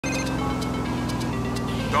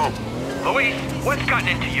Don't. Luis, what's gotten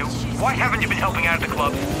into you? Why haven't you been helping out at the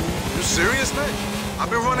club? You serious, man? I've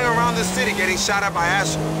been running around the city getting shot at by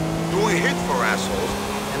assholes, doing hits for assholes,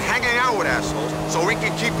 and hanging out with assholes so we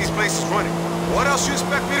can keep these places running. What else you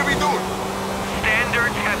expect me to be doing?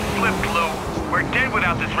 Standards have slipped, Lou. We're dead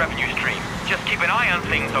without this revenue stream. Just keep an eye on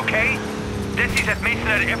things, okay? Desi's at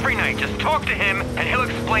Masonette every night. Just talk to him, and he'll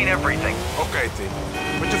explain everything. Okay, T.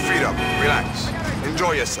 Put your feet up. Relax.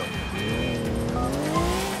 Enjoy yourself.